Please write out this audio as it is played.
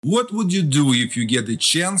What would you do if you get the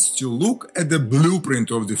chance to look at the blueprint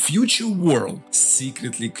of the future world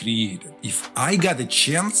secretly created? If I got a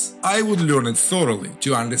chance, I would learn it thoroughly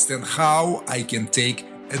to understand how I can take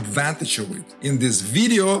advantage of it. In this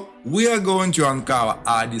video, we are going to uncover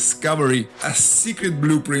our discovery, a secret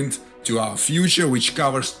blueprint to our future which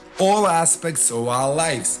covers all aspects of our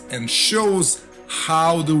lives and shows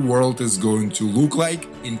how the world is going to look like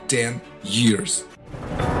in 10 years.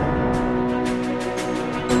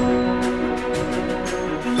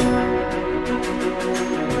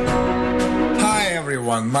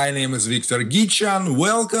 My name is Victor Gichan.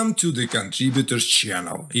 Welcome to the Contributors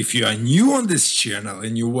channel. If you are new on this channel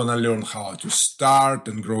and you want to learn how to start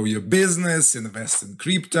and grow your business, invest in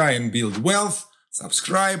crypto and build wealth,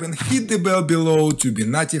 subscribe and hit the bell below to be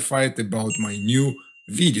notified about my new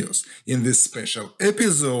videos. In this special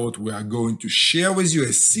episode, we are going to share with you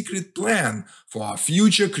a secret plan for our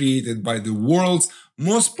future created by the world's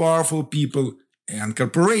most powerful people and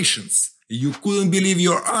corporations. You couldn't believe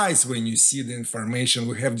your eyes when you see the information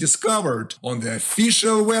we have discovered on the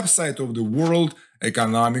official website of the World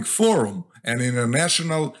Economic Forum, an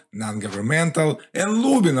international, non-governmental and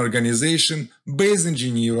lobbying organization based in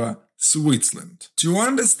Geneva, Switzerland. To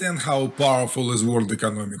understand how powerful is World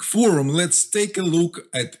Economic Forum, let's take a look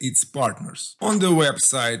at its partners. On the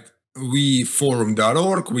website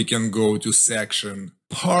weforum.org, we can go to section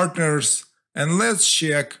Partners, and let's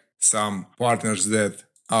check some partners that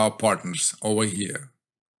our partners over here.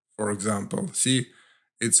 For example, see,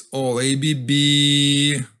 it's all ABB,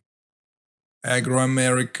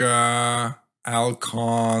 Agro-America,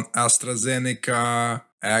 Alcon, AstraZeneca,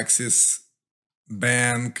 Axis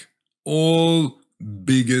Bank, all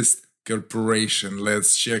biggest corporation.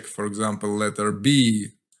 Let's check, for example, letter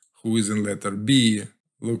B. Who is in letter B?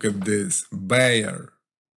 Look at this. Bayer,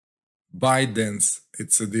 ByteDance,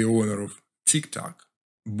 it's the owner of TikTok,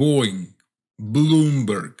 Boeing,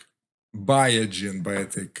 Bloomberg, Biogen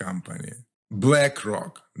biotech company,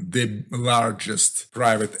 BlackRock, the largest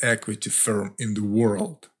private equity firm in the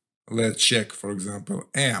world. Let's check, for example,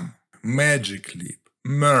 M, Magic Leap,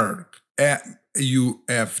 Merck,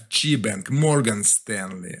 UFG Bank, Morgan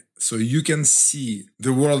Stanley. So you can see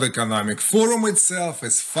the World Economic Forum itself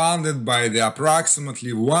is funded by the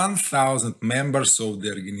approximately 1,000 members of the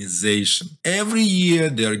organization. Every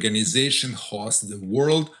year, the organization hosts the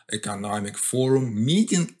World Economic Forum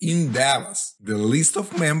meeting in Davos. The list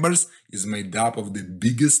of members is made up of the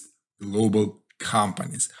biggest global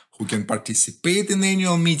companies who can participate in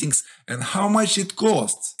annual meetings and how much it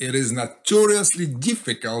costs. It is notoriously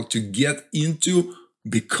difficult to get into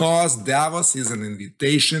because Davos is an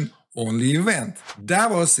invitation-only event.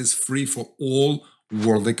 Davos is free for all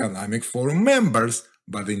World Economic Forum members,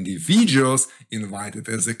 but individuals invited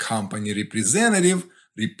as a company representative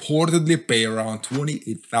reportedly pay around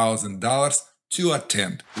 $28,000 to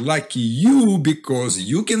attend. Lucky you, because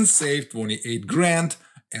you can save 28 grand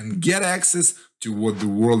and get access to what the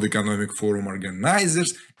World Economic Forum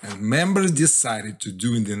organizers and members decided to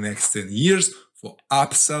do in the next 10 years for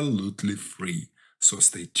absolutely free. So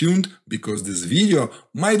stay tuned, because this video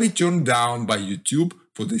might be turned down by YouTube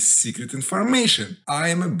for the secret information I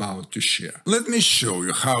am about to share. Let me show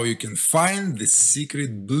you how you can find the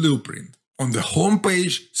secret blueprint. On the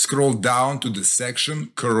homepage, scroll down to the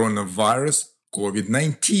section Coronavirus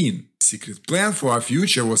COVID-19. Secret plan for our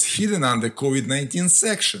future was hidden under COVID-19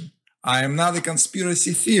 section. I am not a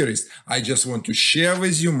conspiracy theorist. I just want to share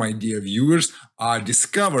with you, my dear viewers, our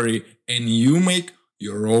discovery, and you make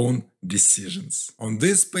your own decisions. On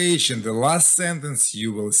this page, in the last sentence,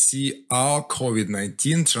 you will see our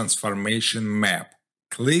COVID-19 transformation map.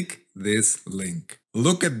 Click this link.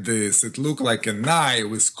 Look at this. It looks like an eye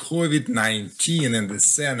with COVID-19 in the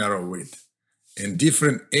center of it, and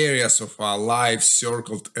different areas of our lives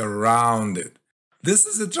circled around it. This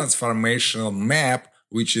is a transformational map,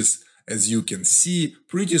 which is, as you can see,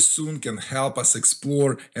 pretty soon can help us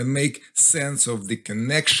explore and make sense of the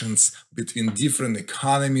connections between different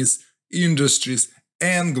economies, industries,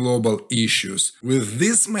 and global issues. With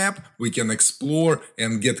this map, we can explore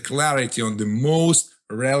and get clarity on the most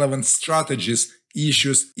relevant strategies,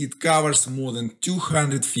 issues. It covers more than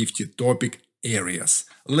 250 topic areas.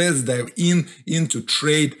 Let's dive into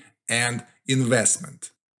trade and investment.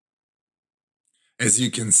 As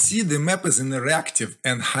you can see, the map is interactive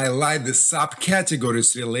and highlight the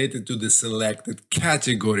subcategories related to the selected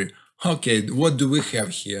category. Okay, what do we have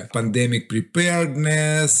here? Pandemic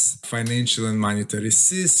preparedness, financial and monetary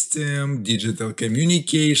system, digital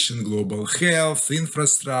communication, global health,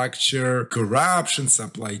 infrastructure, corruption,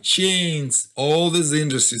 supply chains, all these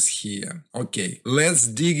industries here. Okay, let's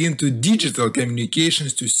dig into digital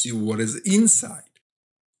communications to see what is inside.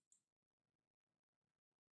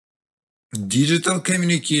 of digital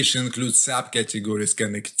communication includes subcategories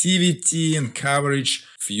connectivity and coverage,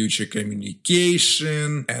 future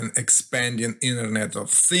communication, and expanding Internet of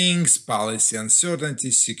Things, policy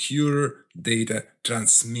uncertainty, secure data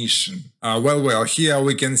transmission. Well, here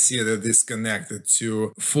we can see that this connected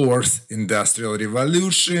to fourth industrial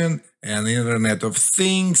revolution and Internet of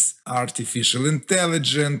Things, artificial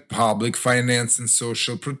intelligence, public finance and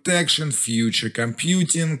social protection, future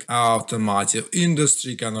computing, automotive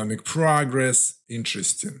industry, economic progress.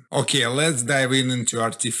 Interesting. Okay, let's dive into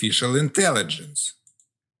artificial intelligence.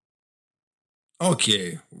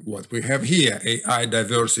 Okay, what we have here, AI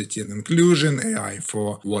diversity and inclusion, AI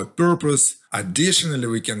for what purpose? Additionally,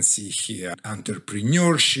 we can see here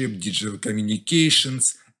entrepreneurship, digital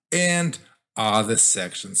communications, and other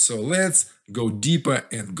sections. So let's go deeper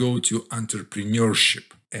and go to entrepreneurship.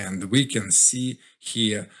 And we can see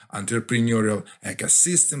here entrepreneurial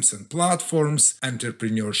ecosystems and platforms,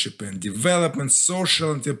 entrepreneurship and development,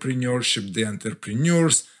 social entrepreneurship, the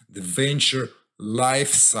entrepreneurs, the venture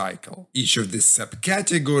life cycle. Each of these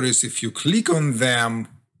subcategories, if you click on them,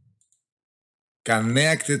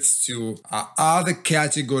 connected to other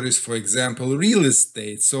categories, for example, real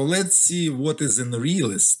estate. So let's see what is in real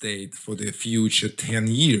estate for the future 10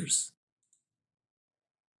 years.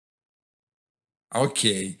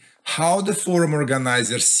 Okay, how the forum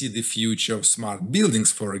organizers see the future of smart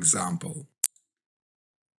buildings, for example.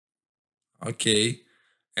 Okay,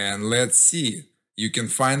 and let's see. You can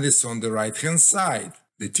find this on the right-hand side.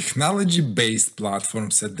 The technology-based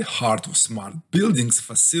platforms at the heart of smart buildings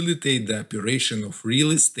facilitate the operation of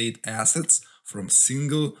real estate assets from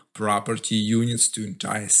single property units to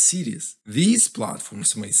entire cities. These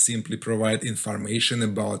platforms may simply provide information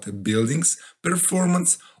about a building's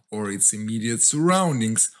performance or its immediate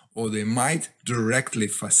surroundings, or they might directly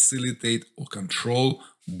facilitate or control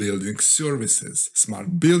building services.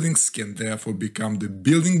 Smart buildings can therefore become the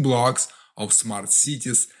building blocks of smart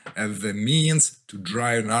cities as the means to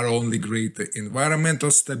drive not only greater environmental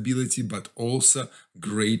stability but also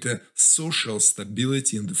greater social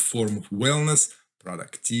stability in the form of wellness,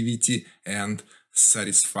 productivity, and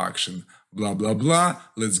satisfaction. Blah blah blah.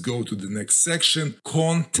 Let's go to the next section.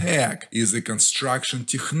 ConTech is a construction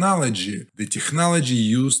technology. The technology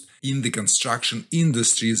used in the construction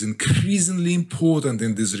industry is increasingly important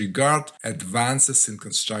in this regard. Advances in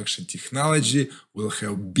construction technology will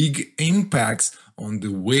have big impacts on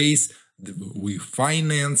the ways that we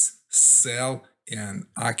finance, sell, and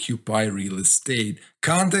occupy real estate.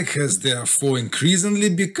 ConTech has therefore increasingly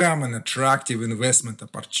become an attractive investment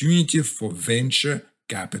opportunity for venture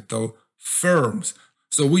capital firms.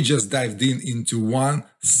 So we just dived into one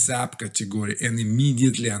subcategory and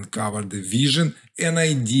immediately uncovered the vision and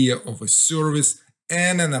idea of a service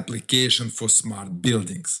and an application for smart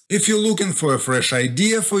buildings. If you're looking for a fresh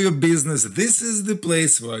idea for your business, this is the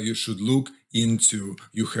place where you should look into.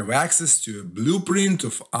 You have access to a blueprint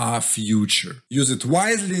of our future. Use it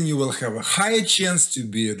wisely and you will have a higher chance to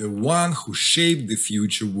be the one who shaped the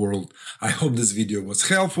future world. I hope this video was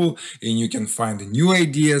helpful and you can find new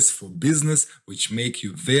ideas for business which make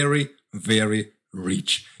you very, very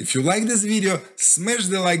rich. If you like this video, smash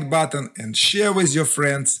the like button and share with your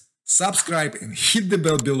friends. Subscribe and hit the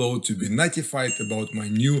bell below to be notified about my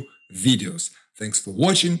new videos. Thanks for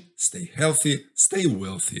watching, stay healthy, stay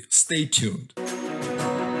wealthy, stay tuned.